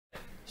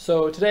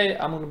So today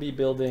I'm going to be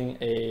building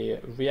a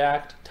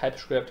React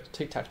TypeScript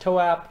Tic-Tac-Toe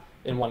app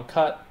in one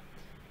cut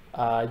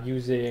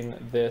using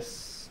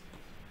this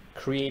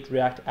create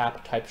React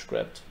app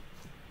TypeScript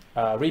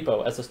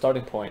repo as a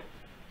starting point.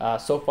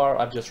 So far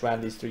I've just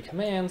ran these three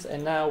commands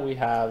and now we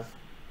have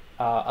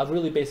a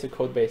really basic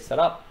code base set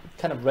up,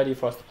 kind of ready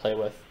for us to play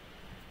with.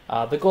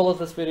 The goal of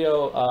this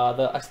video,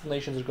 the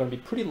explanations are going to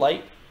be pretty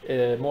light.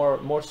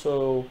 More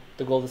so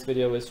the goal of this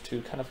video is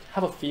to kind of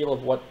have a feel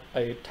of what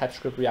a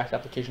TypeScript React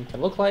application can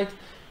look like,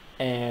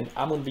 and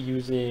I'm going to be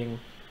using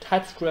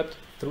TypeScript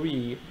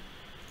 3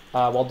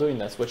 while doing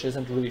this, which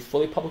isn't really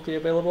fully publicly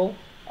available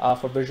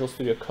for Visual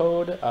Studio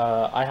Code.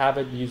 I have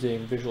it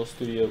using Visual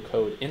Studio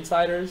Code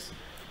Insiders,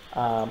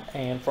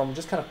 and from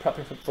just kind of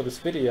prepping for this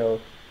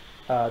video,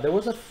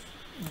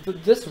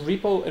 this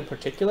repo in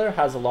particular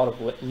has a lot of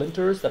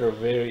linters that are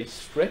very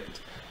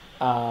strict.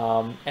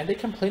 And they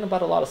complain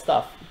about a lot of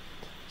stuff.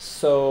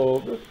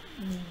 So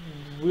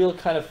we'll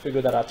kind of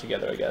figure that out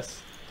together, I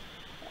guess.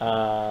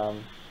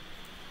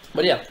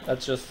 But yeah,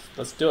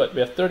 let's do it. We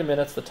have 30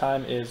 minutes. The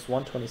time is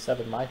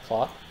 1:27 my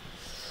clock.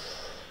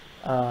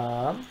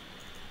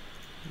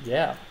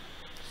 Yeah.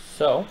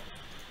 So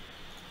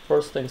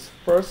first things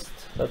first,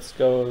 let's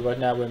go. Right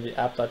now we're in the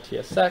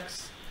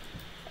app.tsx.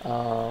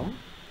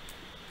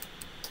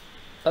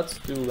 Let's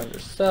do render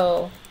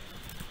cell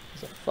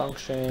as a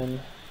function.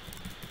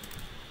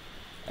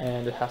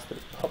 And it has to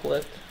be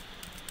public.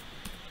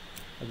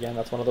 Again,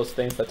 that's one of those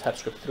things that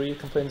TypeScript 3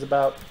 complains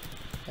about.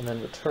 And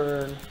then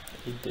return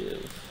a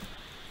div.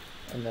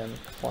 And then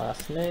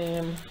class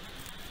name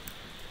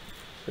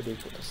should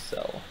equal to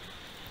cell.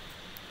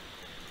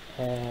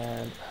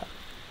 And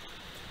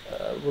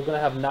we're going to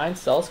have 9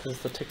 cells because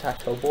it's a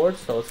tic-tac-toe board.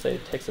 So let's say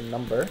it takes a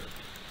number.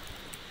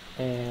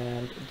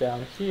 And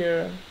down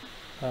here,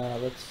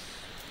 let's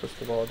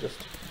first of all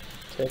just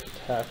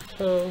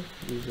tic-tac-toe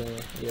using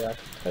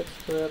React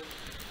TypeScript.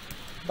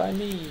 By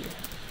me.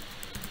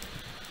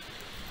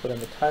 Put in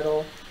the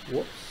title.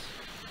 Whoops.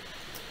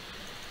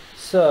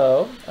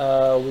 So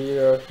we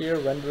are here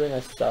rendering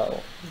a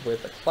cell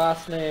with a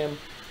class name.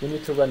 We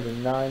need to render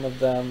 9 of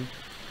them.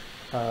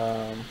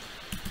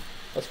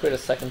 Let's create a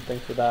second thing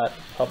for that.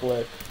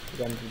 Public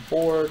render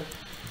board.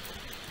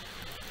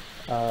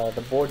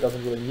 The board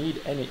doesn't really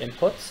need any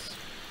inputs.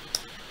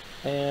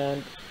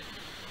 And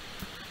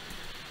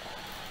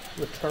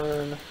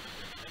return.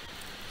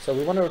 So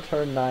we want to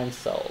return 9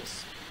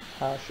 cells.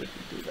 How should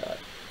we do that?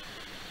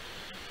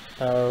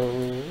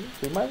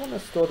 We might want to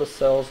store the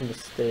cells in the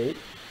state.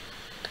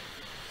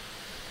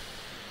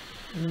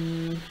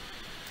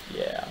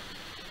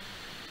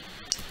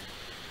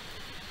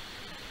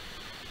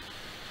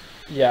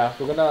 Yeah,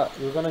 we're gonna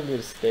need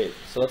a state.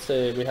 So let's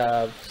say we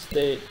have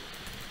state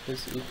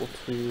is equal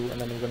to,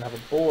 and then we're gonna have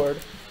a board,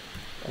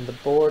 and the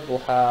board will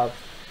have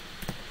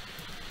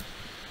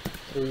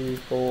 3,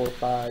 4,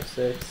 5,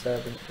 6,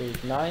 7,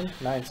 8,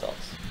 9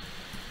 cells.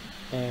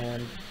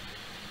 And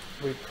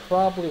we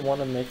probably want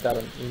to make that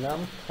an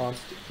enum,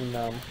 const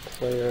enum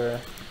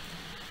player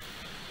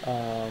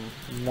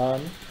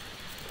none,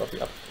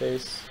 probably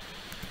uppercase,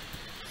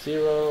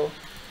 0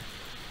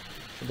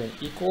 should be an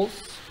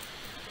equals,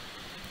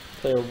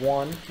 player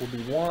 1 will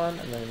be 1,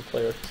 and then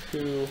player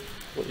 2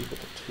 will equal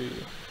to 2.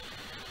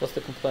 What's the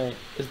complaint?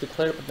 Is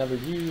declared but never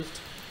used.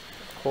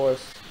 Of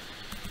course,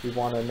 we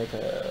want to make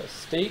a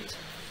state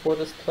for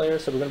this player,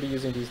 so we're going to be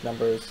using these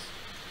numbers,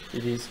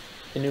 these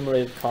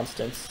enumerated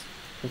constants,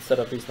 instead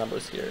of these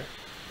numbers here.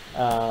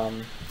 So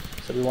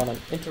we want an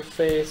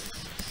interface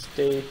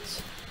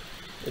state.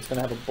 It's going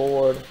to have a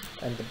board,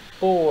 and the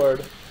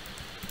board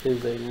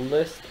is a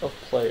list of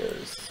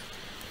players.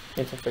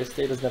 Interface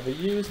state is never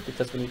used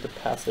because we need to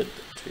pass it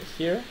to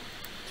here,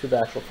 to the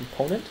actual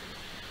component.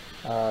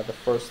 The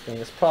first thing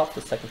is prop,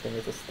 the second thing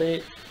is a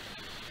state.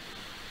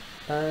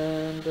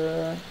 And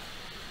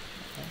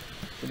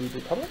should we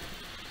do public?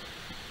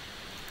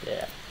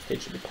 Yeah,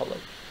 state should be public.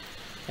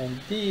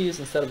 And these,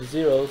 instead of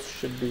zeros,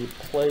 should be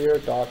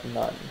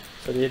player.none.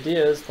 So the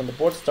idea is when the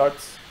board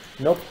starts,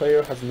 no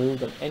player has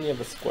moved on any of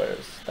the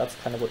squares. That's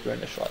kind of what we're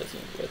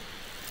initializing with.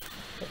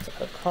 Let's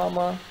add a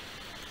comma,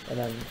 and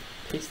then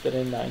paste it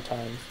in 9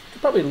 times. You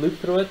could probably loop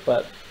through it,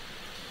 but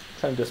I'm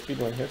trying to do a speed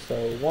run here. So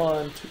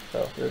 1,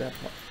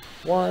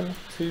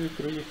 2,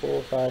 3,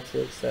 4, 5,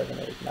 6, 7,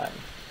 8, 9.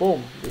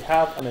 Boom, we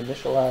have an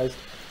initialized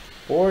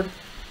board.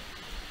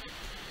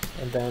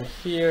 And then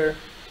here,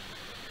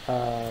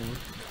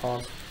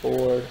 const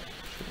board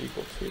should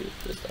equal to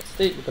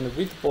this.state. We're going to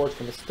read the board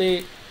from the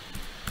state,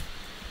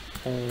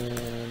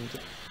 and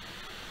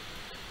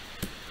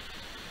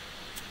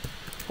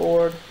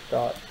board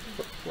dot,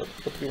 what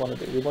do we want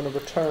to do? We want to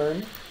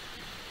return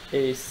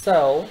a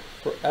cell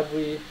for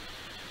every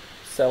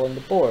cell in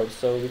the board.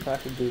 So we can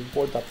actually do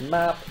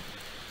board.map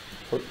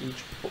for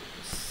each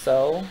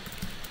cell.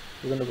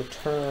 We're going to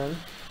return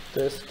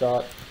this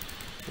dot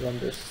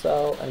render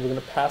cell, and we're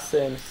going to pass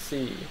in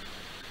C.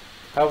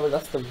 However,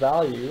 that's the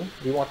value.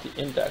 We want the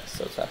index,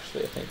 so it's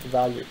actually, I think, the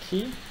value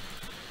key.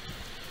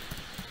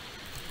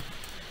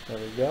 There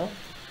we go.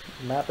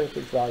 Mapping to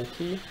value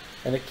key.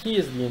 And the key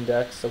is the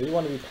index, so we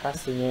want to be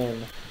passing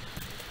in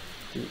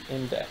the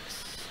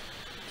index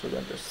to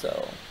render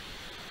cell.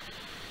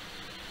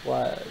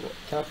 Why?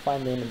 Cannot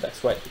find name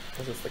index, right,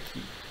 because it's the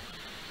key.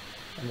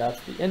 And that's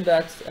the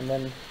index, and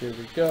then here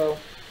we go.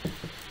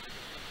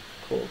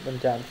 Cool, then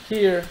down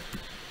here,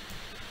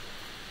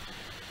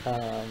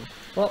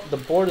 well, the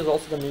board is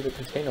also going to need a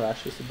container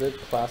actually, so big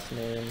class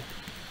name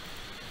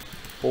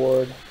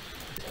board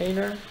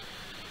container.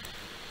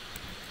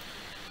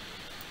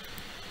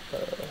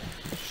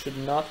 Should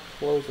not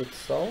close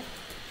itself.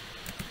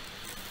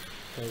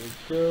 There we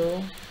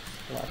go,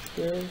 slash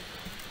div.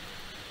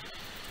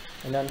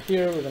 And then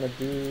here we're going to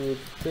do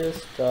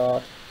this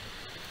dot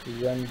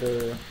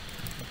render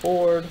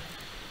board,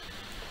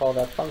 call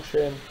that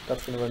function,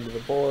 that's going to render the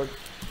board.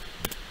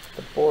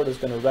 The board is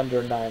going to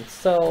render 9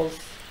 cells,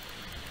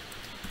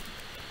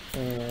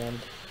 and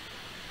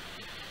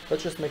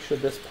let's just make sure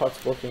this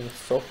part's working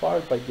so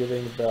far by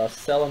giving the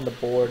cell and the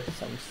board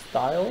some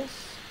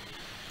styles.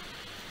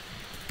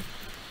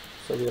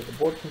 So we have the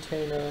board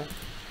container,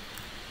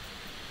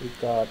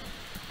 we've got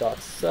dot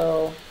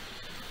cell.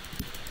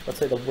 Let's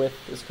say the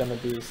width is going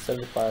to be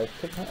 75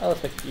 pixels. Oh,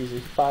 let's make it easy.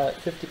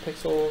 50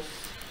 pixels.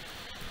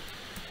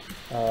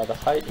 The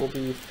height will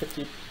be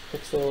 50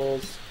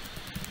 pixels.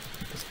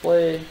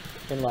 Display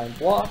inline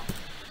block.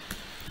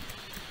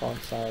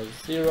 Font size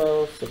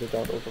 0, so they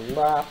don't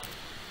overlap.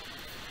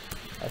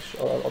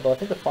 Although I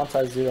think the font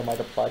size 0 might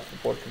apply to the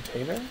board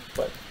container,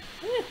 but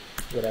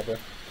whatever.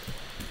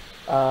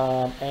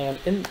 And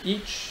in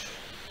each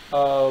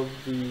of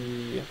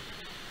the,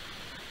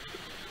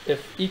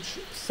 if each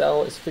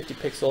cell is 50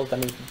 pixels, that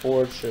means the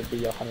board should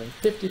be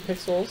 150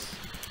 pixels.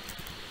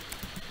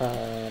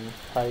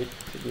 Height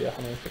should be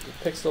 150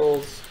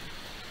 pixels.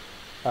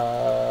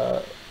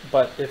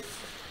 But if,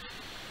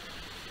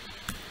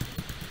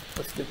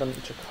 let's give them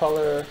each a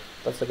color.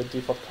 Let's say the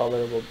default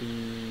color will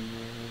be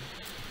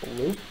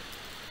blue,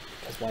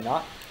 because why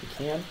not? We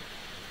can.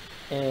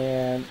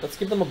 And let's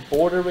give them a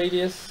border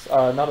radius,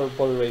 not a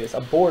border radius,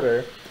 a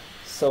border,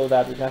 so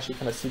that we can actually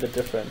kind of see the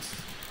difference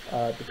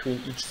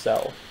between each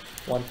cell.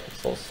 1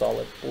 pixel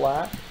solid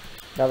black.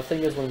 Now the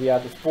thing is, when we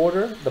add this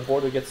border, the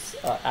border gets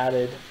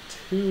added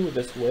to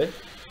this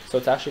width, so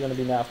it's actually going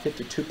to be now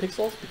 52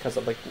 pixels because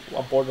of like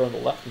a border on the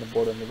left and a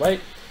border on the right.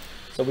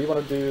 So we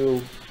want to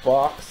do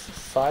box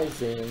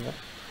sizing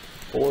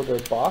border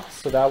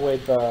box, so that way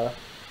the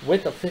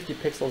width of 50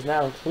 pixels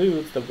now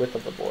includes the width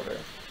of the border.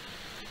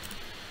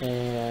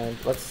 And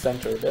let's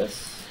center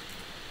this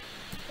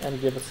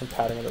and give it some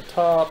padding at the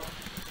top.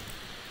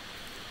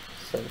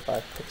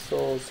 75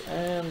 pixels,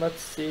 and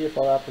let's see if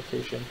our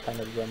application kind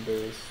of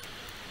renders.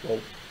 Whoa.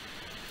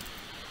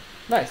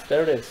 Nice,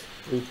 there it is.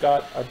 We've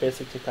got our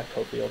basic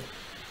TicTacToe field.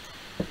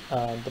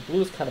 The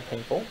blue is kind of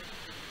painful.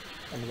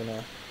 I'm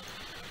gonna,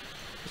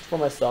 just for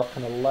myself,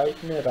 kind of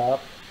lighten it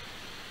up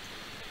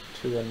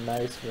to a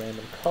nice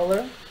random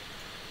color.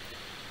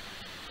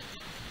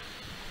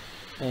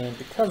 And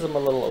because I'm a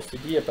little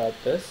OCD about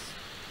this,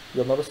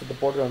 you'll notice that the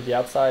border on the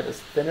outside is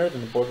thinner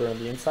than the border on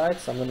the inside,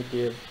 so I'm going to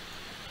give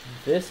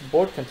this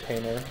board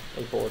container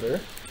a border.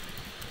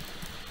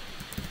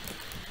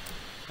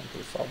 And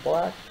it's all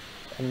black.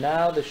 And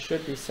now this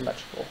should be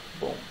symmetrical.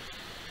 Boom.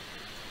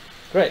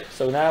 Great,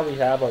 so now we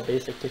have our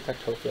basic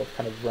TicTacToe field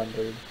kind of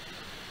rendered.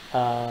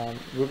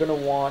 We're going to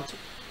want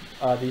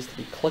these to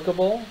be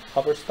clickable,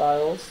 hover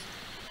styles.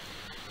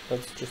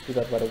 Let's just do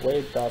that right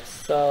away. Dot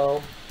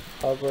cell,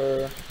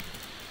 hover,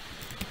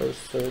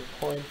 cursor,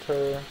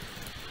 pointer,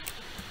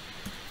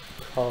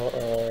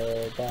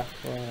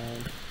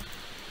 background,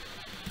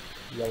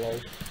 yellow.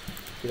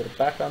 Give it a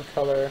background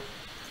color.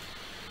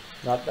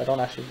 Not, I don't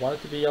actually want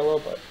it to be yellow,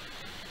 but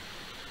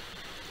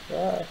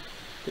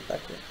get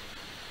back here.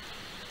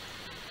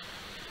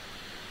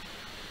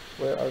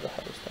 Where are the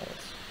hover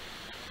styles?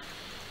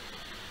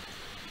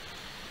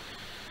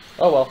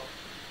 Oh well,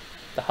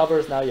 the hover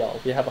is now yellow.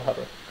 We have a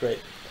hover. Great.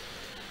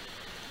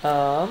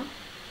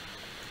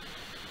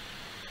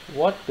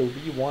 What do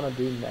we want to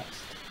do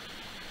next?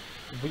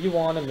 We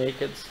want to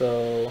make it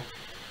so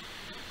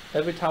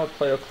every time a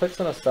player clicks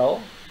on a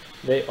cell,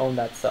 they own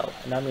that cell,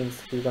 and that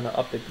means we're going to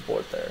update the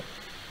board there.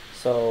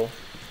 So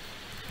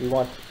we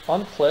want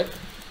on click,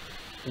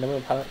 and then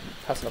we're going to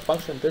pass in a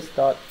function, this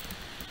dot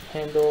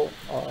handle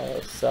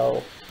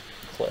cell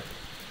click,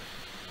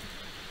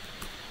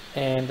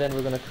 and then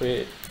we're going to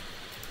create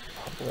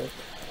public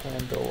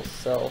handle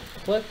cell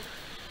click,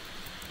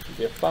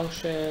 be a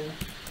function,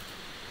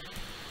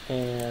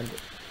 and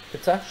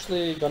it's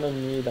actually going to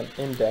need an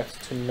index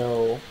to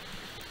know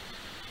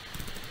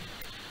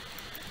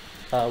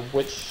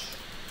which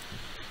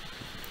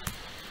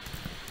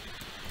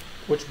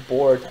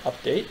board to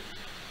update,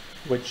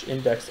 which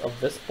index of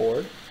this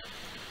board.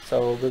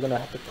 So we're going to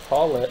have to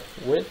call it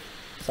with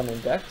some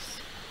index,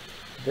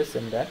 this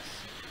index.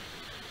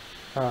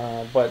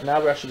 But now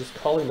we're actually just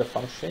calling the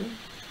function.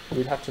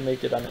 We'd have to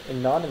make it an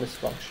anonymous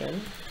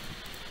function,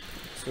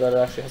 so that it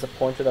actually has a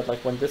pointer that,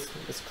 like, when this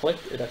is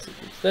clicked, it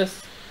executes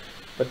this.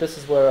 But this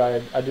is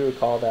where I do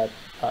recall that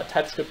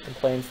TypeScript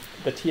complains,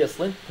 the TS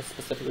lint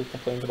specifically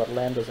complains about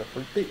lambdas are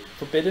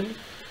forbidden,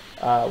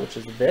 which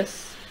is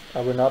this.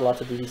 We're not allowed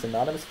to do these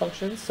anonymous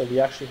functions, so we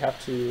actually have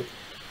to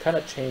kind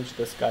of change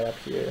this guy up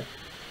here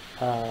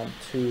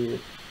to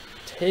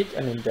take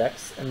an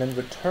index and then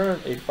return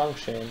a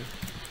function.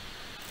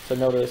 So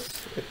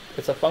notice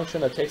it's a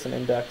function that takes an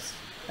index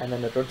and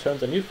then it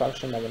returns a new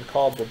function that when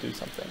called will do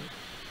something.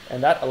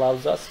 And that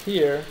allows us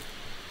here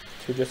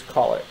to just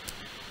call it.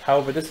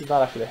 However, this is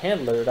not actually a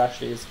handler, it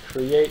actually is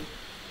create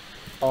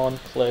on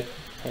click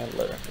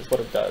handler is what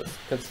it does.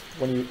 Because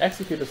when you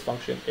execute this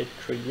function, it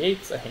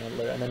creates a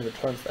handler and then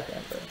returns the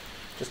handler.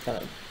 Just kind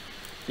of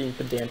being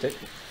pedantic.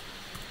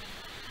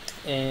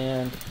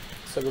 And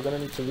so we're going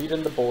to need to read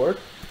in the board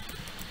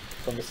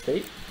from the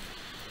state.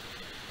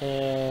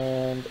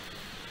 And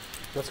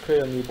let's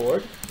create a new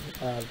board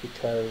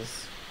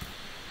because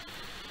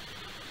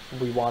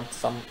we want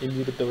some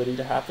immutability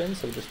to happen.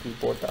 So we just do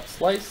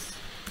board.slice.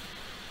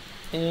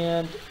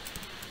 And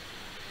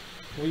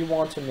we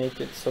want to make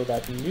it so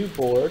that new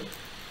board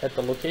at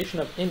the location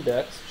of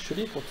index should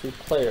equal to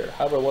player.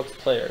 However, what's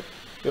player?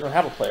 We don't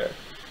have a player.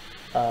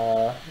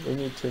 We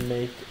need to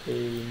make a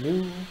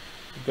new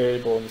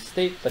variable in the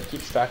state that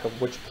keeps track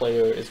of which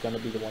player is going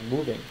to be the one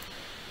moving.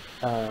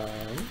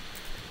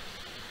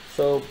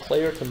 So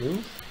player to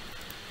move.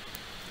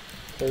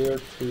 Player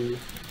to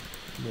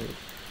move.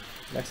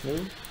 Next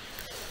move.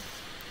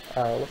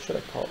 What should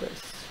I call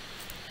this?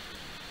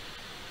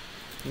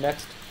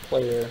 Next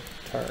player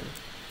turn.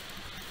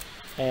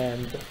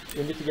 And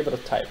we need to give it a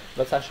type.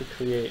 Let's actually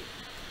create.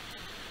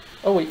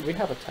 Oh wait, we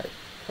have a type,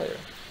 player.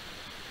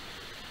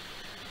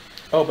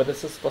 Oh, but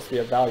this is supposed to be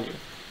a value.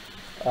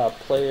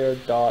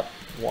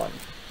 Player.1.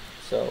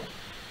 So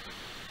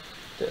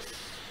this.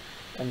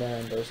 And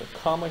then there's a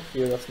comma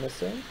here that's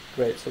missing.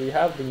 Great, so we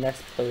have the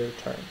next player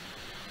turn.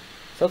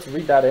 So let's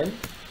read that in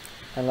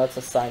and let's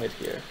assign it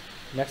here.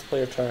 Next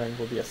player turn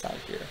will be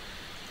assigned here.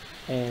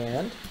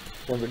 And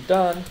when we're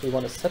done, we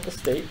want to set the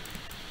state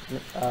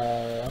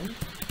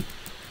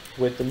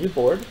with the new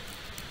board.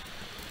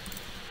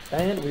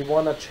 And we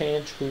want to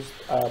change whose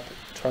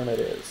turn it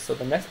is. So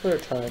the next player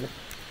turn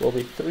will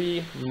be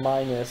 3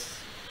 minus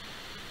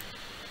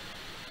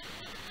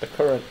the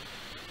current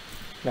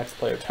next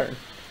player turn.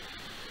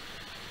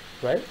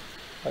 Right?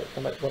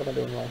 What am I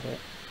doing wrong here?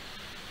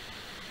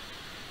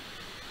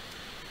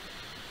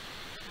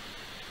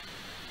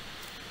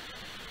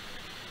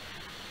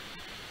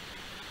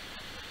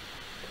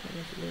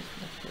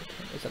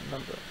 Is that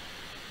number?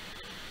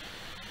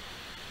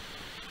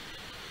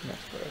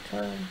 Next player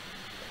turn,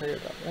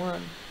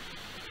 player.1.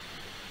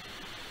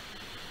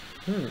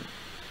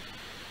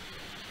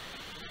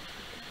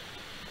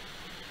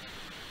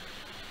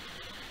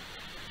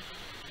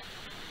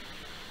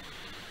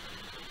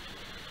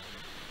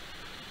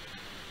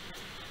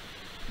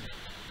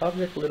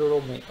 Object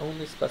literal may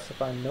only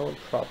specify known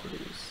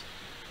properties.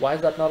 Why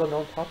is that not a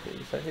known property?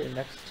 Is that here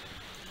next?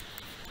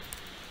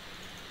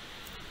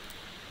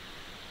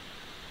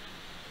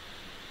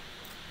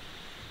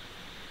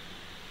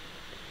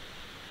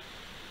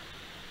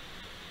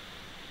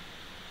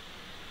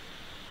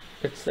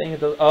 It's saying it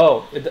does.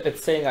 Oh,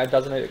 it's saying it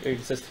doesn't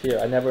exist here.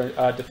 I never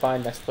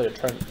defined next player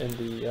turn in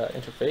the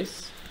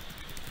interface,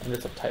 and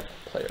it's a type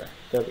player.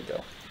 There we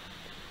go.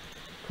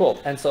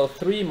 Cool. And so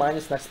 3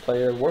 minus next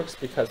player works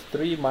because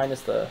 3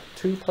 minus the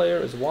 2 player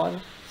is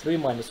 1. 3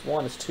 minus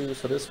 1 is 2.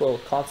 So this will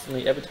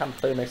constantly, every time the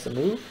player makes a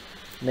move,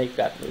 make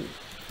that move.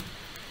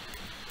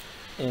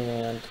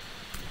 And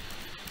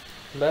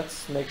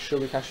let's make sure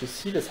we can actually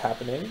see this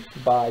happening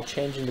by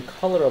changing the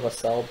color of a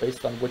cell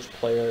based on which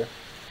player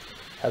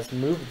has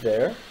moved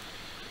there.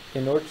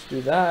 In order to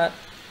do that,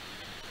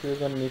 we're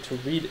going to need to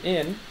read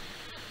in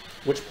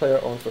which player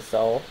owns the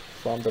cell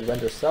from the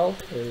render cell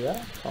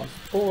area, const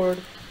board,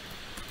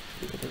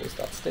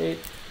 state,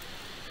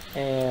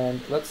 and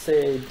let's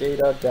say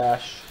data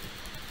dash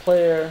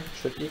player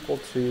should equal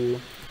to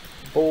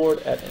board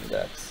at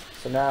index.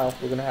 So now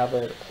we're going to have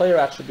a player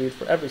attribute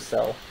for every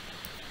cell,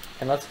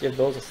 and let's give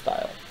those a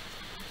style.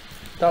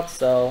 Dot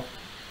cell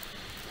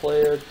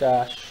player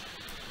dash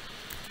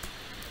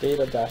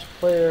data dash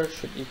player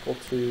should equal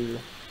to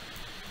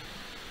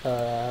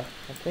I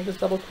think it's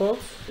double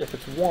quotes. If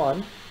it's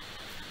 1,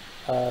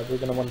 we're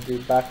going to want to do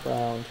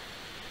background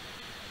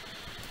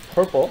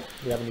purple.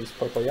 We haven't used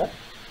purple yet.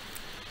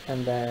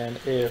 And then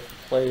if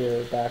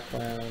player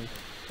background,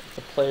 if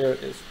the player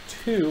is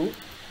 2,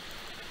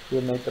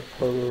 we'll make the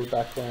purple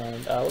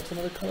background. What's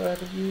another color I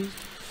haven't used?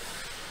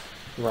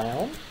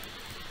 Brown.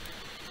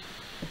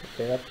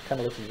 Okay, that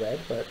kind of looks red,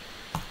 but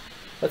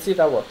let's see if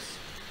that works.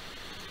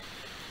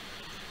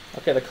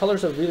 Okay, the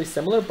colors are really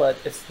similar, but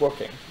it's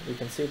working. You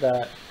can see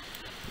that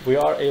we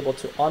are able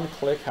to on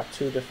click have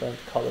 2 different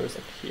colors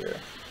appear.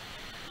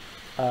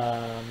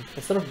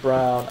 Instead of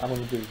brown, I'm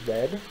going to do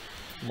red,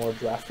 more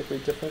drastically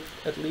different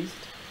at least.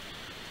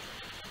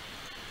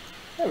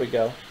 There we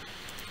go.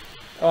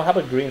 Oh, how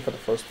about green for the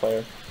first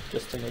player,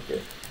 just to make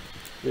it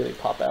really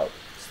pop out,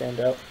 stand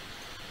out.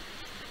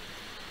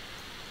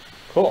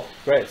 Cool,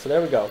 great, so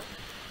there we go.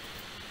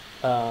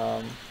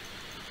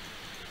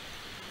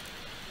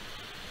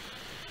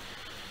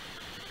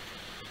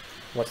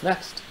 what's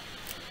next?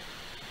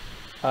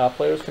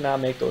 Players can now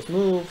make those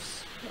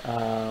moves.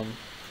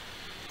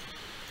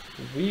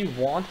 We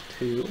want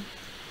to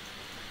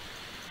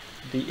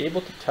be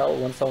able to tell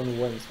when someone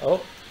wins.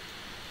 Oh,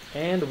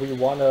 and we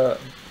want to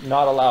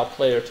not allow a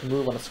player to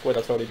move on a square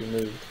that's already been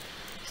moved.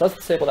 So let's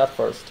disable that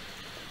first.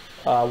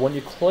 When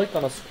you click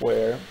on a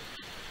square,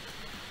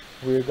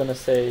 we're going to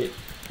say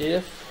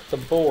if the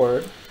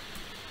board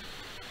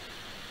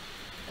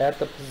at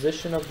the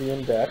position of the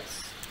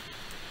index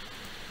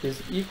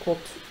is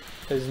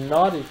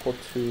not equal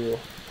to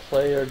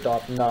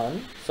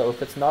player.none. So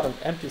if it's not an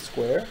empty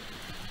square,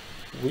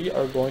 we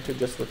are going to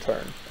just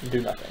return and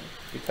do nothing,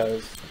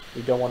 because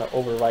we don't want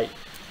to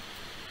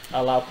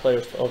allow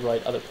players to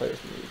overwrite other players'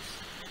 moves.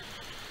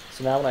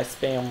 So now when I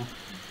spam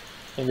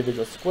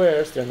individual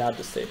squares, they're now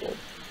disabled,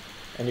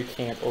 and you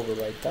can't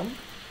overwrite them.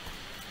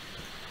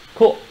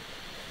 Cool.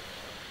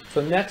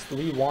 So next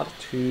we want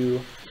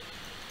to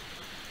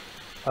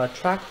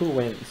track who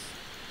wins.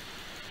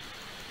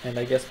 And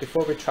I guess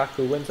before we track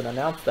who wins and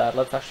announce that,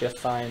 let's actually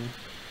assign,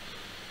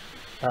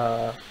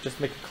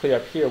 just make it clear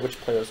up here which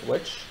player is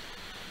which.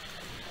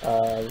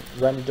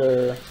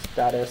 Render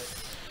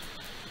status,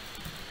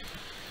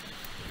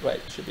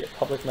 right, should be a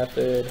public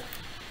method.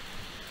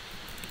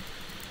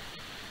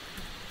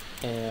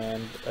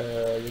 And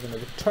you're going to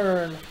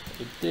return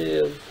a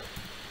div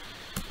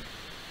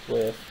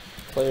with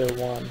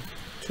player1,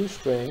 two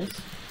strings.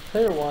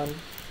 Player1,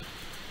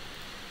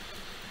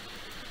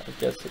 I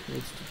guess it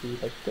needs to be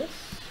like this.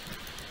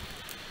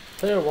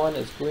 Player1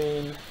 is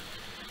green,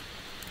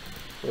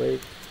 break.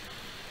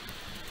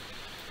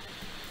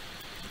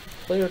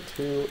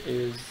 Player2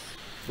 is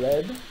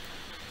red,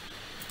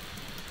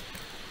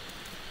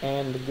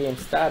 and the game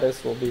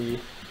status will be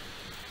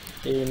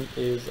game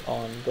is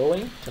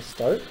ongoing to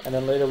start, and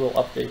then later we'll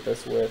update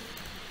this with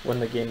when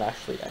the game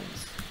actually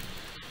ends.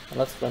 And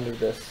let's render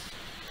this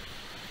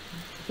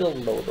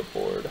below the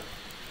board.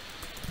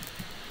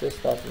 This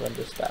doesn't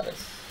render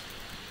status.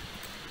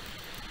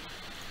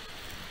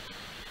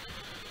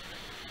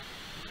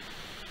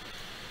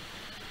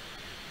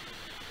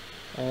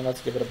 And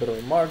let's give it a bit of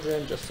a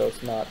margin, just so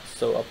it's not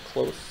so up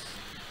close.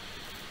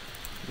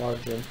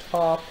 Margin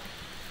top,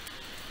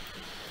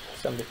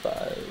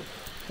 75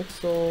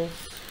 pixels.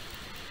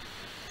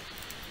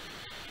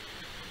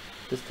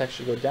 This text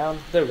should go down.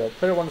 There we go.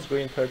 Player 1 is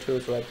green, player 2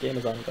 is red, game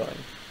is ongoing.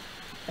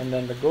 And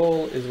then the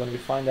goal is when we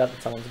find out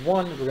that someone's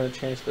won, we're going to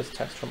change this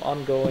text from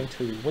ongoing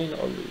to win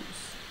or lose.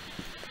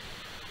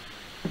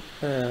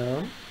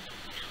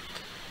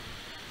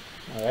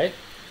 Alright.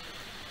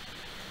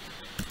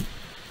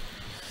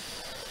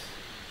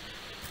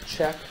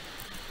 Check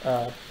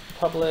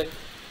public,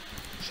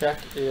 check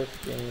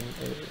if game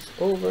is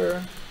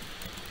over.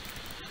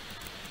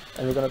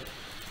 And we're going to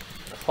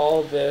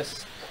call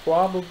this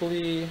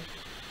probably,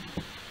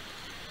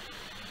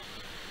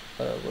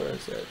 where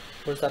is it?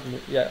 Where's that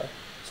move? Yeah.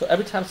 So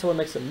every time someone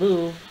makes a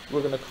move,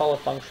 we're going to call a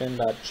function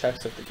that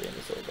checks if the game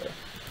is over.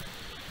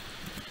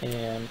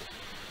 And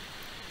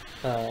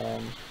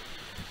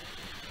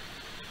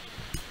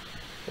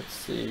let's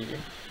see.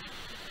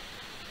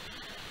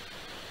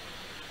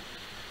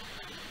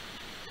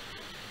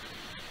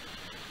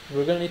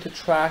 We're going to need to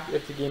track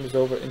if the game is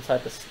over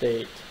inside the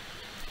state.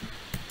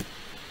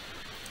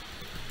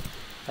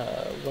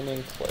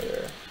 Winning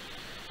player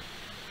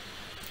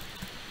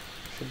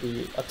should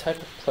be a type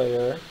of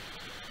player.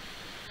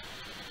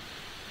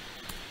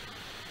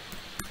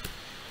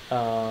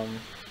 Oh,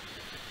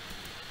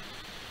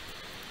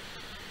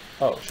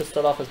 it should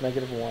start off as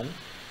 -1.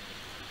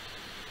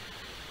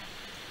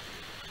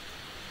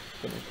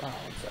 Oh,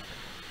 one sec.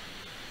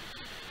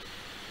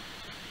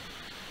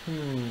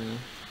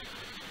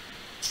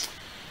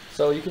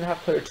 So you can have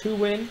player 2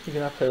 win, you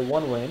can have player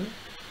 1 win.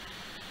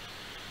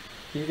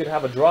 You can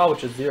have a draw,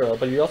 which is 0,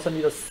 but you also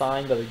need a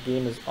sign that the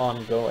game is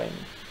ongoing.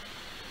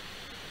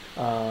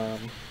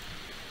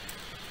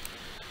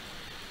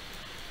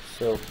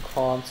 So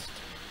const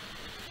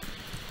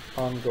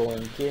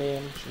ongoing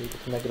game should equal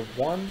to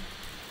 -1.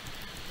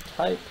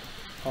 Type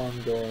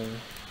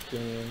ongoing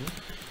game,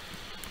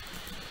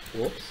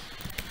 whoops,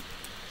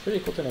 should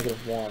equal to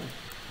 -1.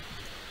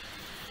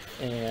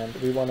 And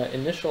we want to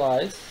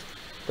initialize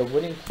the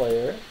winning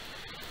player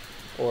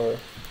or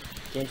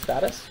game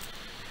status.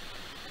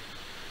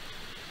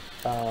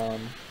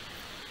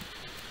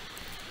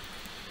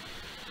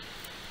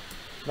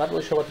 Not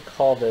really sure what to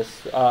call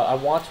this. I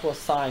want to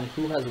assign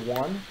who has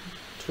won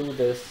to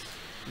this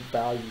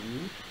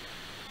value,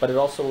 but it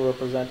also will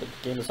represent that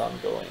the game is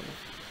ongoing.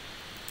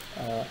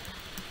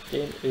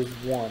 Game is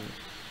won.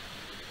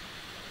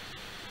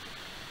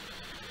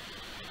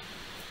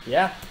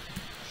 Yeah,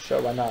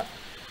 sure, why not?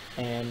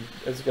 And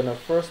it's going to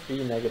first be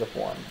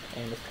 -1,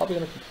 and it's probably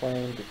going to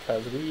complain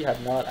because we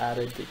have not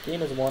added the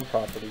game is won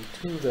property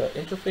to the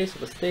interface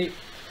of the state,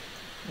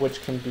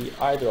 which can be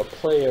either a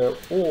player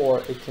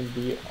or it can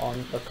be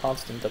on a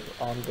constant of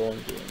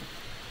ongoing game.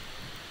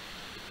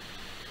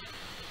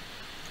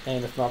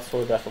 And it's not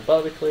sorted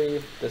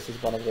alphabetically. This is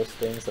one of those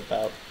things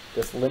about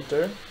this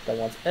linter that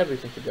wants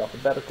everything to be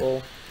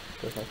alphabetical.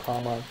 There's no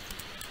comma.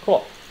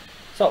 Cool.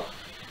 So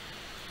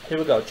here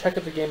we go. Check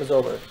if the game is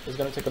over. It's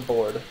going to take a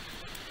board,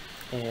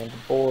 and the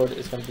board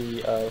is going to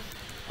be a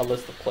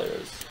list of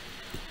players,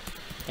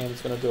 and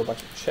it's going to do a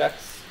bunch of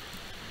checks.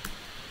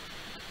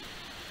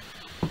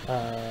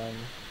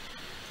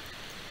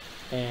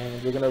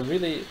 And we're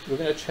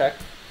gonna check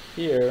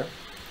here.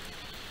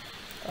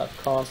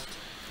 Const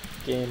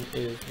game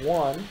is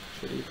 1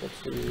 should equal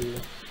to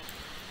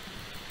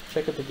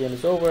check if the game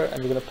is over,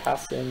 and we're gonna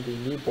pass in the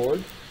new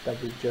board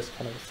that we just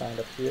kind of assigned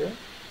up here.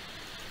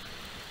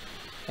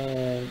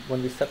 And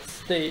when we set the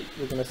state,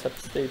 we're gonna set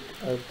the state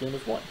of game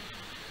is 1.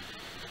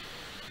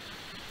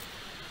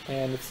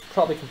 And it's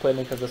probably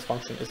complaining because this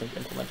function isn't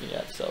implementing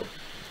yet, so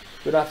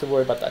we don't have to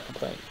worry about that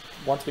complaint.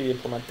 Once we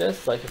implement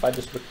this, like if I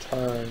just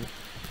return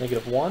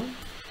 -1,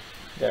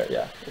 there,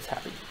 yeah, it's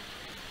happy.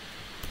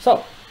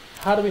 So,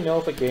 how do we know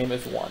if a game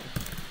is won?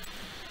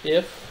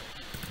 If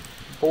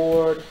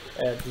board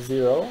at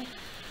 0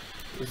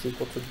 is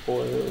equal to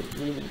board,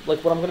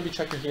 like what I'm going to be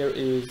checking here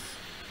is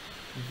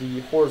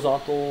the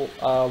horizontal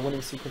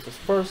winning sequences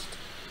first.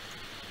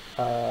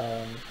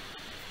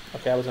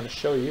 Okay, I was going to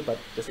show you, but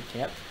guess I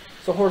can't.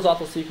 So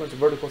horizontal sequence,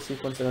 vertical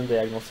sequence, and then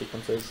diagonal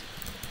sequences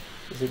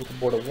is equal to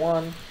board at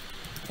 1,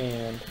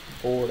 and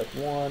board at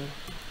 1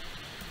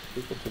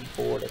 equal to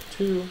board at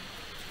 2,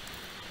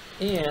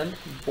 and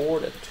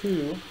board at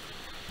 2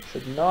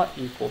 should not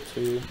equal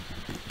to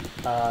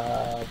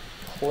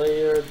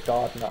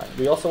player.9.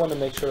 We also want to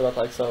make sure that,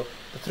 like, so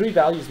the 3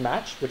 values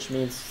match, which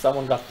means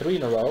someone got 3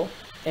 in a row,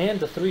 and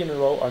the 3 in a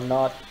row are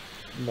not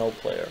no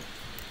player.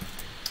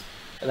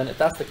 And then if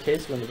that's the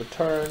case, we're going to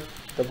return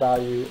the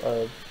value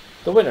of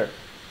the winner,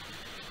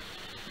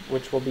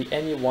 which will be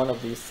any one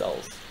of these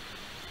cells.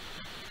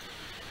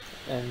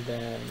 And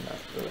then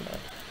we're going to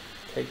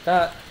take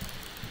that,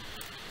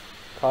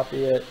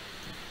 copy it,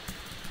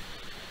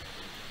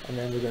 and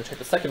then we're going to check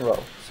the second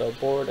row. So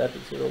board at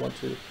 0, 1,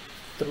 2,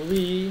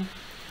 3,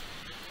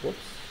 whoops,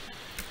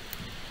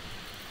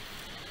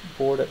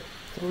 board at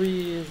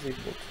 3 is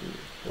equal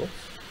to,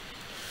 whoops,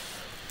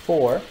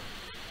 4,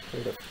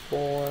 board at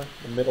 4,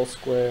 the middle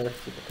square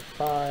is equal to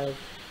 5,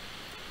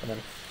 and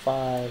then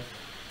 5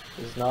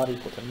 is not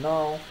equal to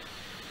null.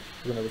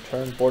 We're going to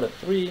return board at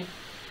 3.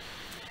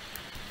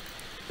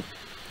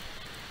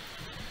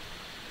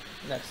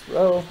 Next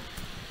row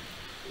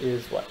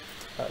is what?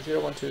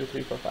 0, 1, 2,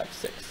 3, 4, 5,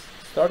 6.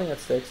 Starting at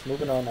 6,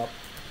 moving on up.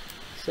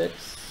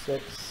 6,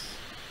 6,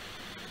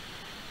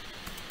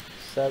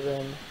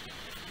 7,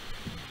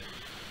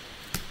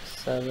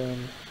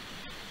 7,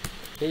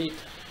 8,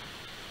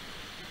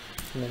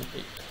 and then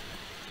 8.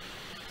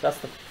 That's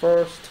the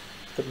first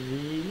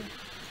 3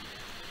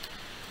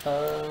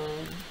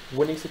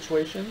 winning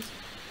situations.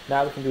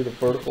 Now we can do the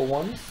vertical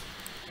ones.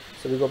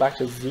 So we go back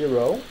to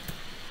 0.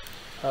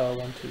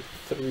 1, 2,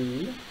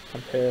 3.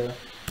 Compare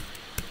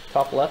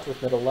top left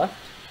with middle left.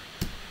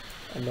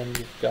 And then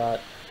we've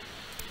got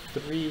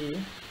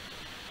 3,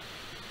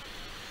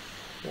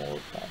 4,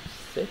 5,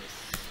 6.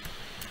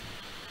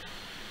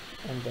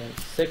 And then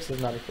 6 is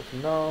not equal to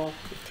null.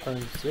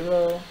 Return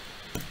 0.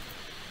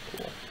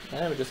 Cool.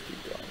 And we just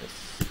keep doing this.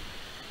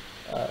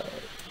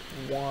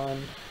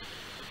 1,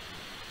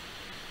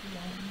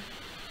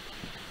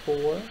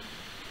 4,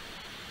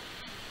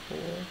 4,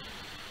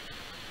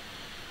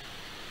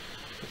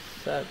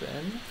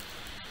 7,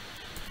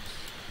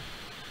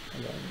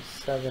 and then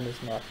 7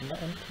 is not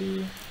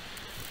empty.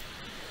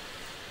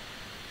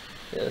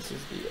 Yeah, this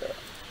is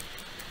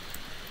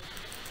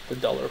the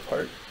duller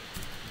part.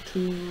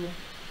 2,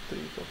 3,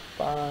 4,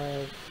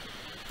 5,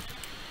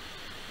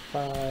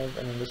 5,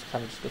 and then this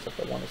kind of just goes up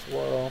by 1 as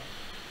well.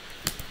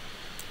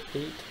 8,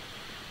 and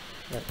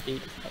then 8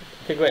 is not.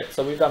 Okay, great.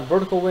 So we've done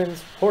vertical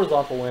wins,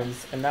 horizontal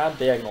wins, and now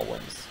diagonal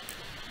wins,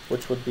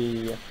 which would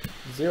be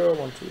 0,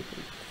 1, 2,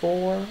 3,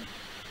 4,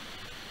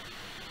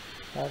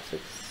 5,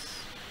 6,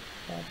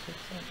 5, 6,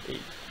 7,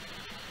 8.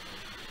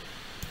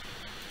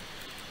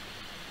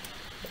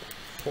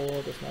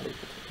 4 does not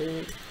equal to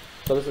 8.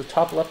 So this is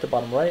top left to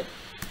bottom right.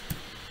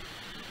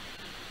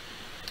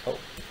 Oh,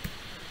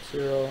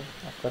 0.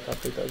 I forgot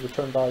to update the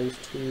return values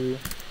to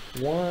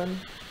 1.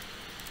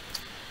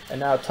 And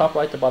now top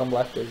right to bottom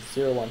left is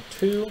 0, 1,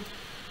 2,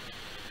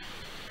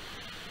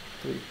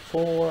 3,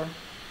 4,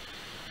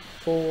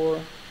 4,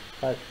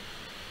 5,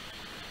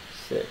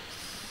 6.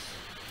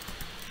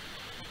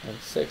 And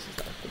 6 is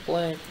not the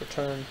blank,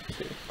 return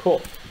 2.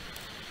 Cool.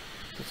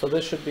 So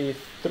this should be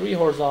 3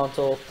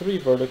 horizontal, 3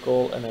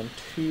 vertical, and then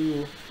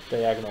 2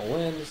 diagonal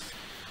wins.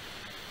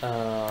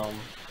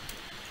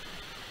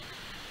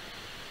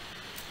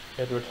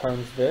 It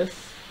returns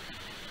this.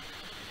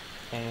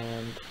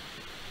 And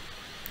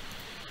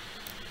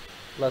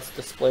let's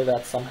display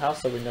that somehow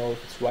so we know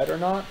if it's right or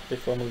not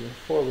before moving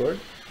forward.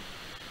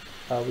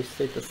 We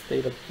state the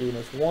state of game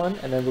as 1,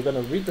 and then we're going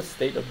to read the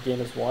state of game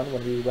as 1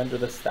 when we render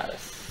the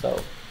status.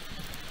 So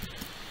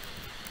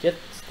get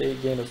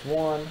state game as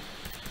 1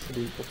 should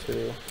be equal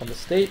to from the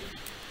state,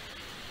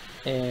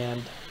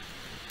 and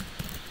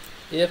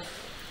if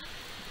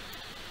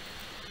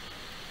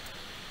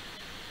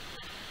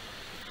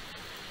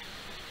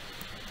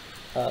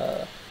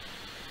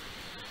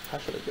how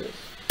should I do this?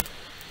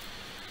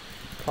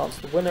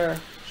 Const winner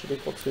should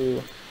equal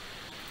to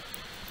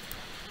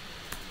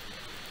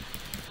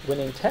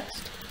winning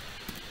text.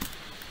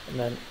 And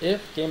then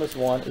if game is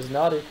won is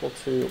not equal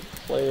to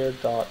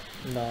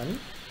player.none,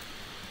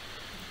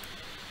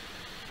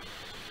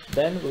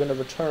 then we're going to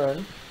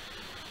return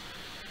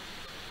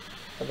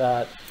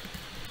that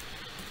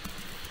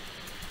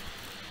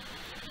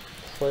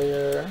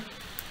player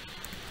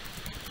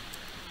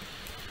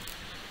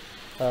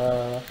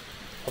of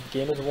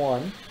game is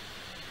won.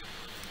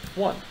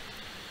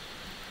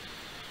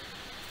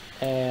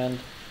 And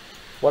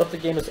what if the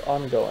game is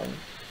ongoing?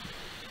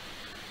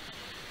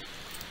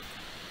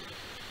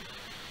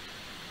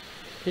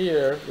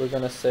 Here we're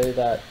going to say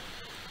that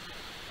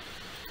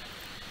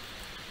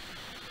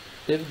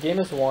if game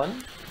is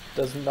won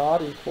does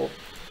not equal,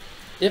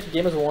 if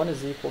game is won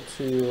is equal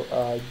to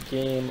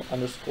game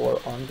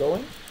underscore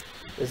ongoing.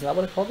 Isn't that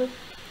what I called it?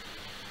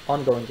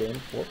 Ongoing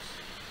game, whoops.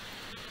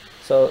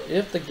 So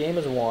if the game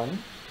is won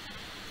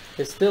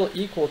is still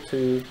equal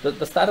to,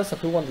 the status of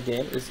who won the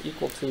game is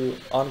equal to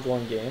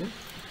ongoing game,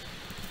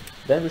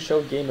 then we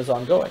show game is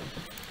ongoing.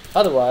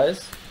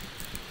 Otherwise,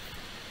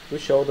 we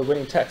show the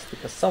winning text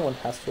because someone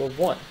has to have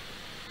won.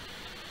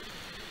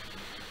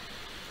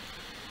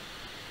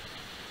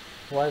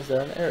 Why is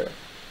there an error?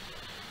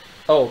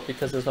 Oh,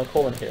 because there's no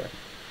colon here.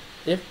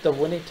 If the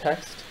winning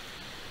text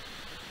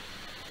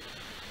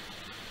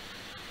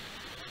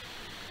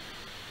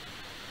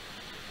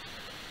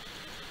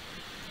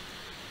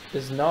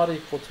is not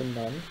equal to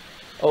none.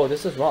 Oh,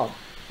 this is wrong.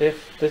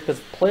 Because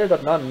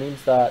player.none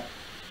means that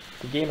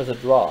the game is a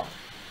draw.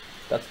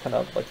 That's kind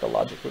of like the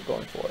logic we're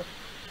going for.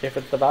 If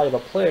it's the value of a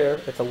player,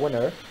 it's a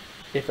winner.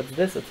 If it's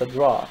this, it's a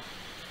draw.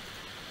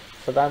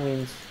 So that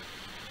means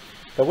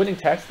the winning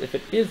text, if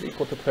it is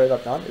equal to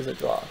player.none, is a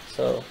draw.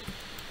 So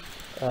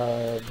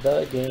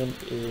the game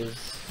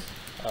is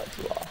a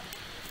draw.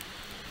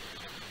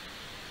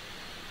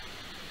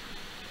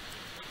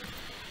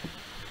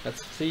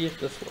 Let's see if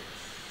this works.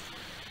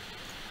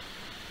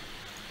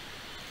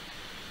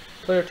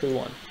 Player 2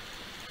 won,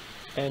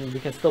 and we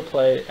can still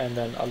play, and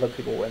then other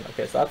people win.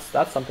 Okay, so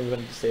that's something we're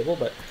going to disable.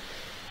 But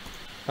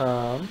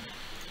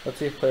let's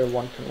see if player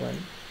 1 can win.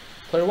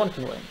 Player 1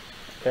 can win.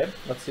 Okay,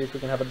 let's see if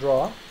we can have a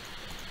draw.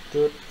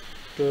 Okay,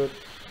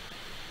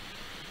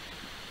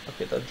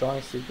 the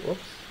drawing sequence.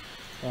 Whoops.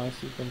 Drawing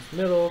sequence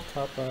middle,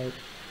 top right.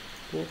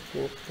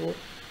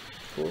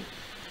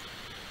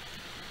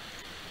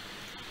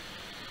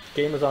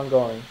 Game is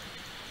ongoing.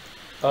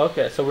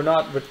 Okay, so we're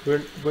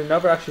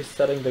never actually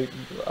setting the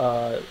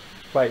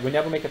right. We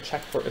never make a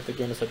check for if the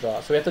game is a draw.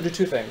 So we have to do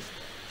two things: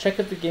 check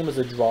if the game is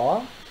a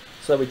draw,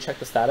 so that we check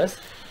the status,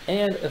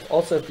 and if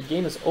the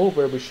game is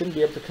over, we shouldn't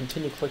be able to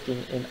continue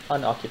clicking in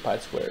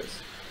unoccupied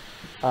squares.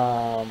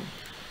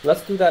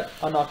 Let's do that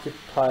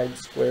unoccupied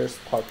squares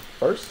part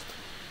first,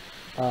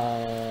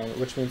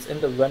 which means in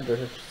the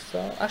render.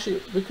 So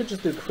actually, we could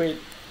just do create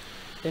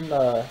in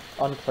the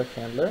onClick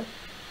handler.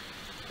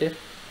 If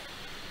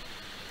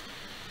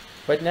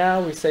right now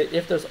we say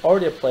if there's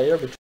already a player,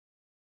 the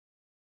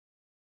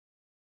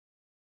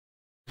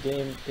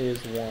game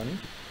is won,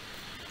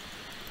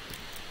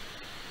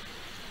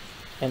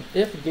 and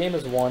if game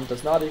is won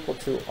does not equal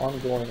to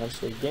ongoing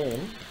underscore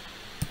game,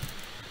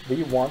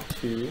 we want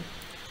to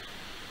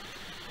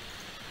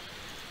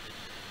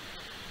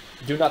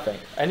do nothing.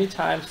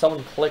 Anytime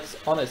someone clicks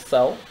on a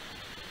cell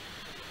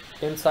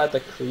inside the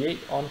create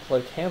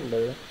onClick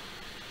handler,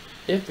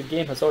 if the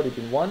game has already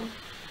been won,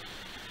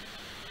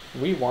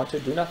 we want to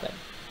do nothing.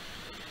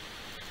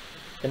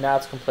 And now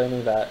it's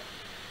complaining that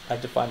I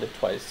defined it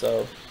twice.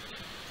 So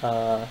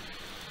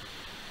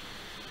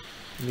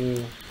new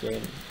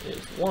game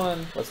is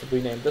won. Let's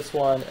rename this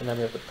one, and then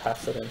we have to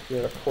pass it in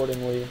here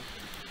accordingly.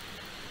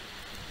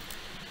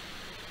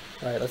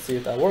 All right, let's see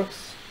if that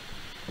works.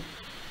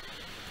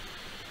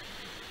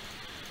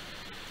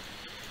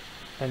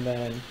 And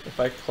then if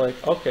I click,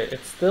 okay,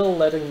 it's still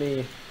letting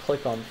me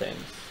click on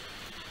things.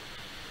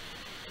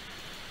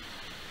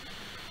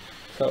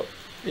 So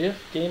if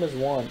game is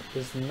won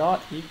is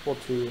not equal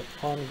to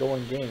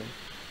ongoing game,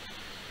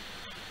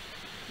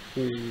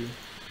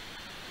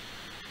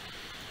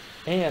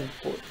 and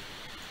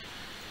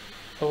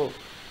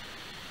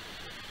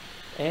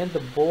the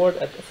board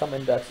at some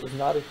index is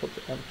not equal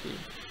to empty.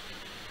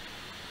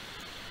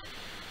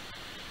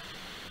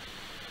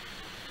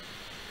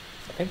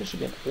 I think there should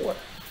be an or.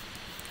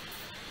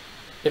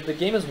 If the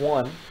game is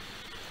won,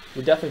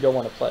 we definitely don't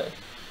want to play.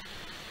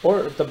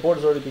 Or if the board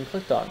has already been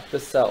clicked on,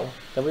 this cell,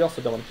 then we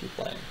also don't want to keep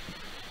playing.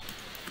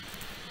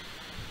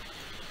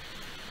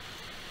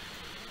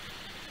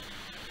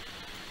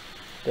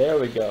 There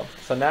we go.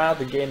 So now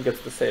the game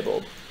gets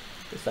disabled,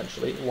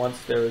 essentially,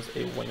 once there is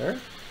a winner.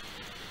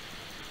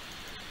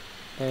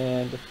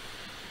 And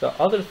the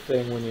other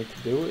thing we need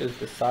to do is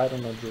decide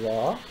on a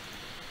draw.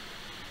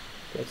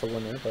 That's a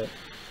winner, but...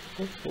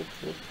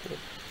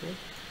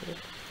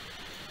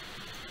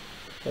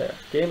 There.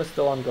 Game is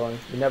still ongoing.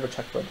 We never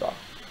check for a draw.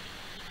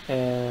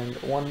 And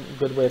one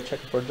good way of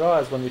checking for a draw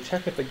is when we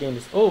check if the game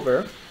is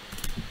over,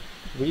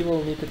 we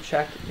will need to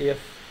check if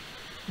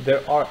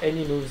there are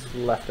any moves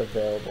left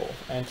available.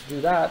 And to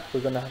do that,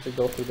 we're going to have to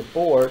go through the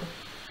board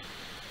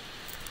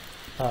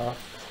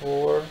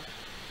for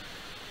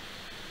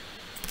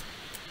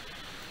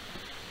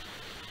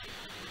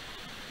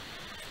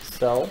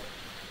cell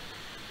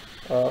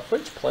for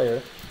each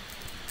player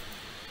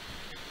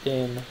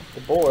in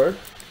the board.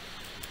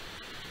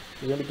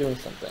 You're going to be doing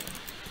something.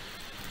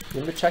 You're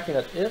going to be checking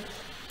that if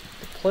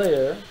the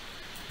player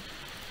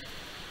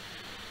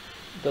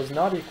does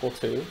not equal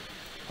to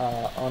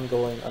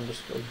ongoing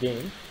underscore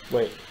game.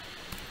 Wait,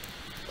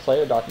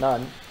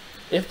 player.none.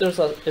 If there's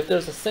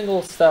a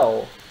single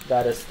cell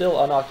that is still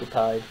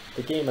unoccupied,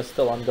 the game is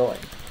still ongoing.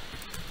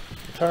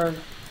 Return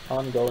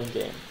ongoing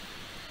game.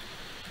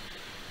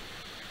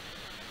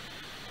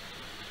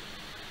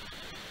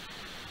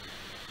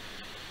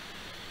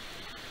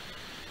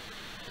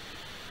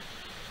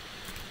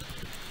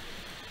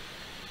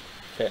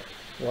 Okay,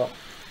 well,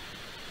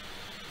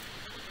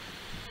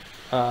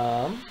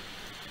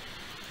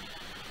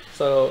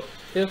 so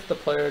if the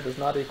player does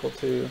not equal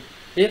to,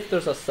 if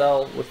there's a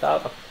cell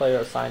without a player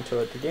assigned to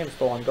it, the game is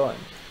still ongoing.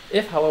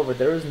 If, however,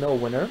 there is no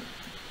winner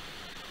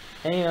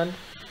and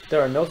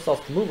there are no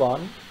cells to move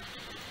on,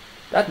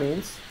 that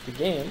means the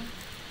game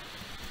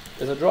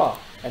is a draw,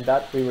 and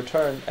that we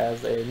return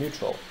as a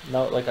neutral.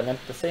 No, like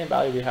the same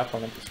value we have for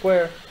an empty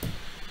square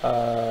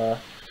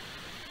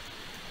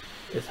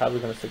is how we're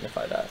going to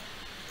signify that.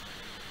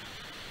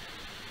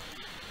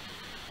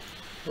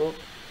 Oh.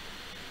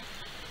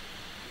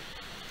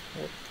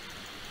 Oh.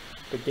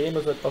 The game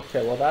is a,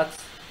 okay, well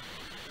that's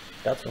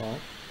wrong.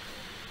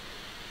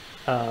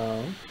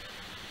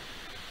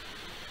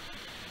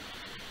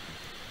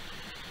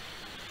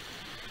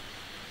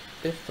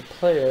 If the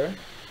player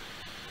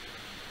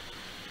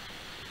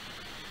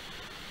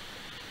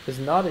is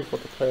not equal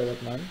to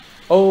player.none.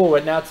 Oh,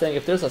 and now it's saying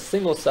if there's a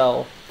single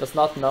cell that's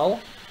not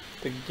null,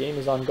 the game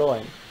is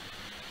ongoing.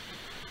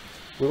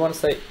 We want to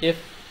say if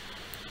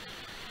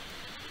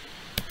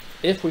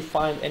we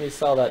find any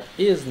cell that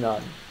is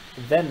none,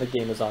 then the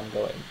game is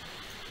ongoing.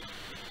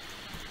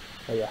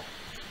 Oh yeah.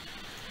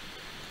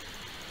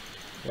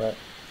 Right.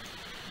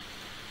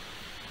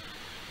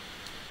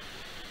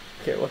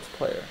 Okay, what's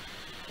player?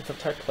 It's a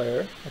type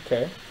player.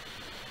 Okay.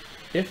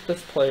 If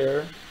this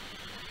player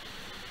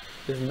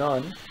is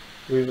none,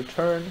 we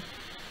return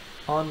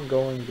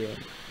ongoing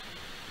game.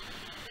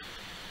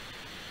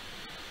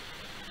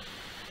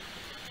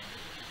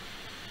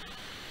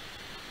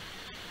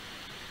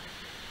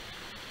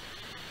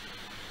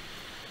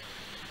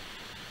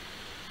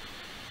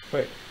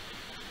 Wait.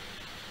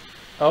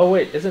 Oh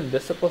wait, isn't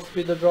this supposed to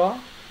be the draw?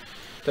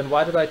 Then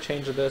why did I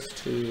change this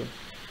to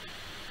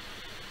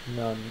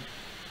none?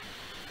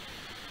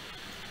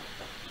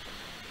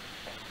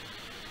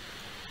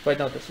 Wait,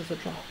 no, this is a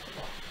draw.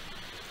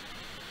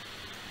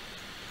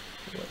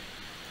 Oh.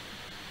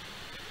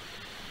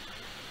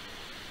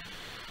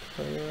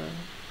 Player.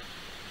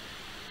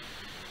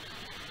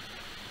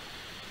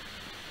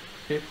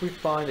 If we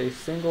find a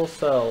single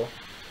cell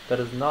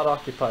that is not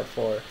occupied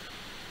for,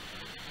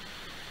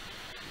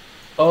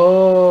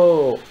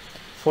 oh,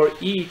 for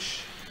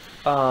each,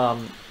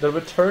 the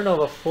return of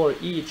a for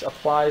each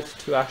applies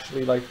to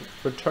actually like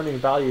returning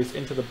values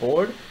into the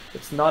board.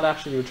 It's not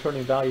actually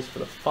returning values for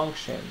the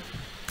function.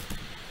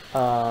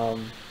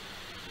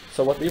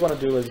 So what we want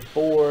to do is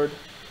board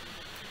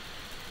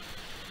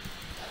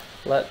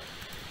let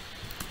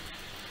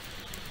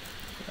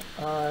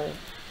I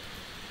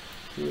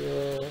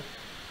here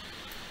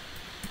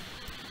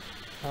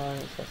I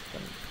less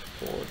than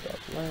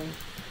board.length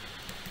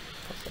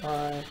plus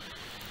I.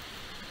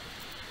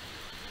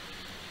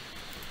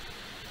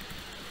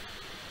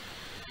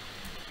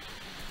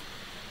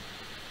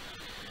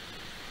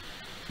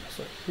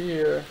 So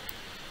here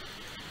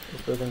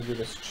is we're going to do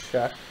this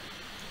check,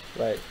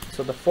 right?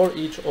 So the for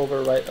each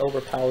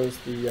overpowers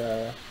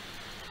the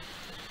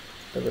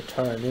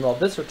return. Meanwhile,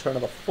 this return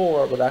of a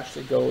 4 would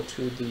actually go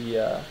to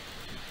the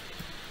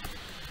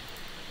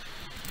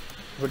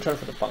return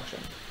for the function.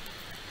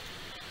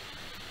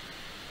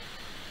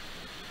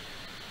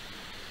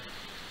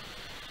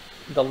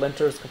 The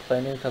linter is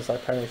complaining because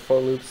apparently for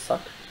loops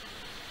suck.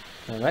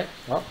 Alright,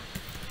 well,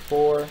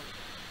 for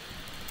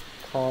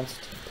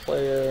const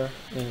player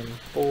in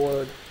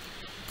board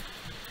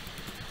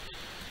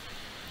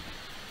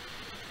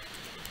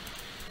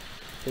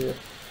if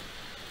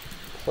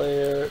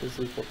player is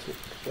equal to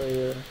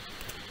player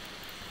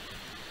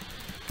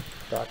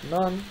dot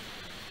none,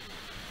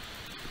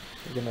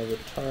 we're going to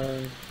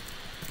return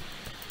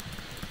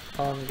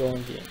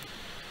ongoing game.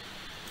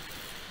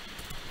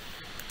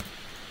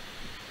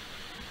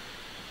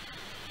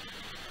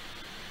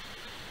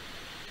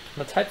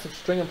 The types of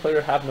string and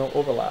player have no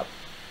overlap.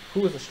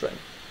 Who is a string?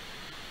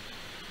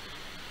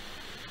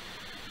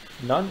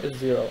 None is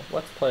 0.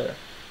 What's player?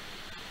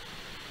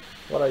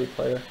 What are you,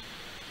 player?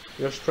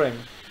 You're a string.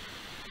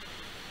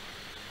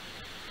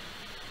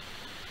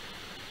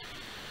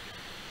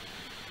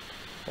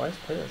 Why is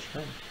player a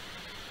string?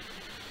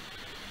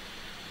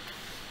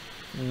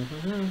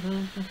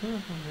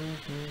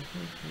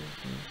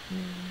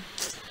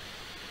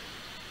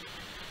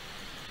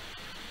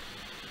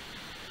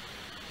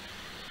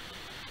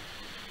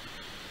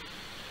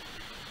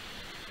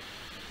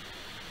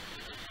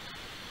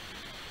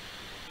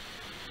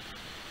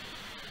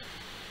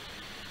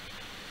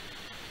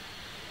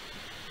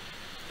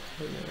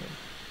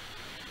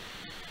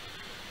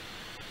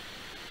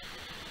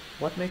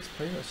 What makes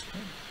player a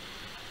string?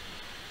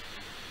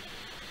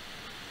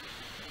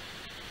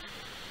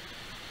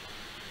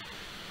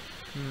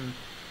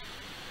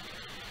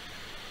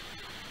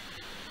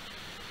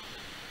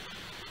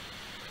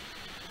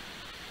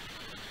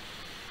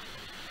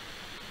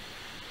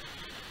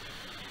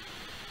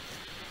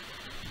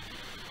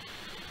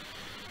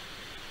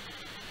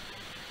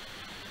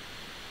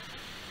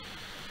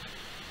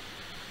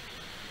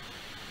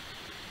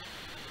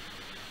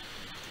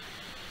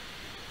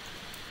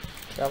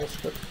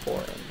 JavaScript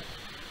foreign.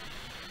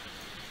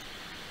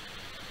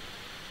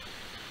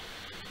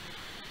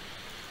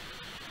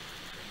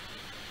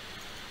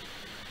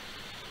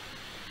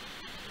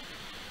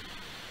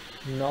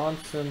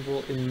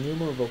 Non-symbol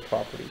enumerable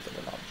properties of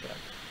an object.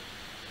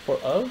 For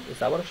of, is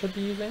that what I should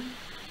be using?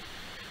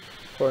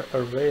 For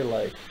array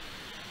like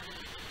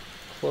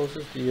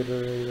closes the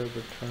iterator,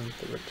 returns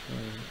the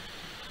return.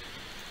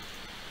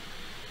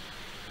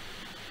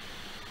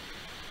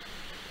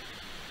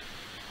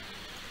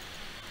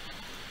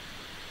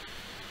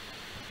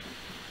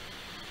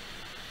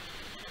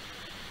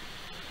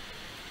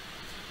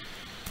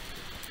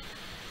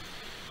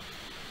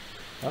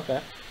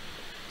 Okay.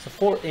 So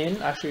for in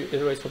actually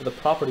iterates over the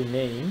property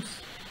names,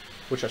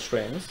 which are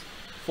strings.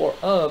 For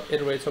of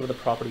iterates over the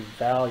property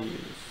values.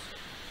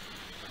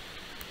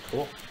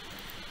 Cool.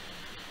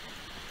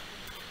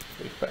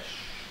 Refresh.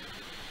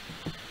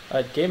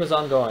 Alright, game is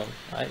ongoing.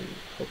 I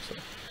hope so.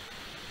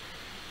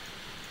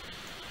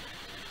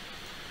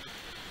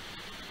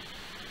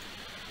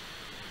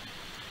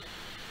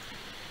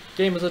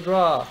 Game is a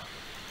draw.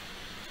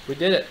 We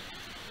did it.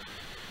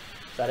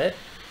 Is that it?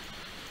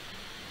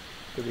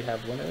 Do we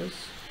have winners?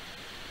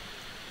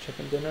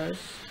 Chicken dinners?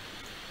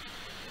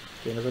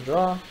 Game is a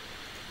draw.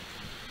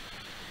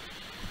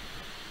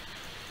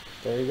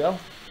 There you go.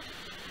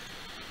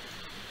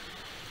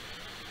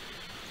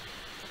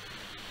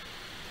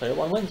 Player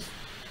one wins.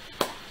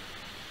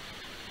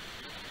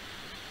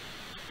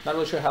 Not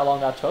really sure how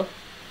long that took.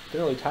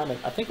 Didn't really time it.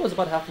 I think it was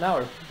about half an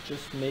hour.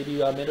 Just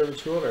maybe a minute or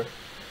two over.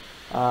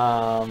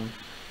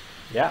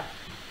 Yeah.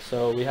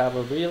 So we have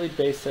a really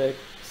basic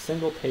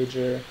single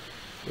pager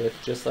with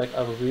just like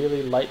a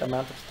really light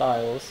amount of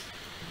styles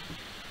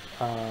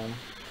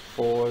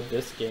for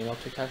this game of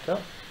Tic-Tac-Toe.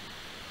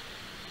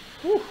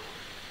 Whew,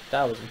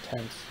 that was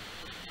intense.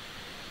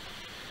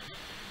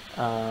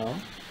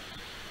 And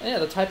yeah,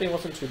 the typing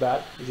wasn't too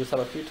bad. We just have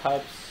a few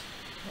types,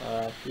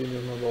 a few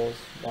enumerables,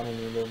 one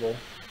enumerable.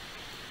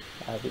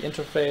 The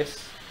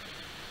interface,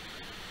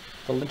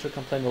 the linter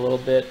complained a little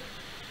bit.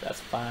 That's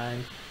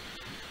fine.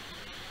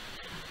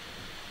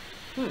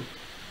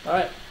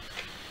 Alright.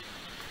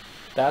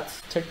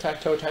 That's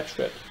Tic-Tac-Toe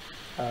TypeScript,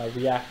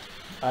 React.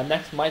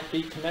 Next might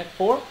be Connect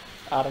 4.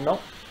 I don't know.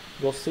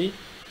 We'll see.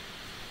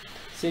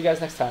 See you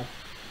guys next time.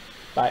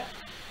 Bye.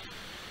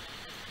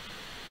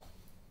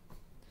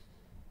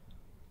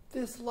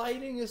 This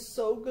lighting is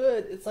so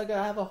good. It's like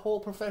I have a whole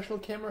professional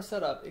camera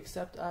setup,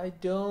 except I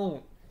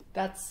don't.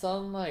 That's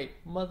sunlight,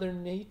 Mother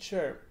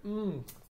Nature.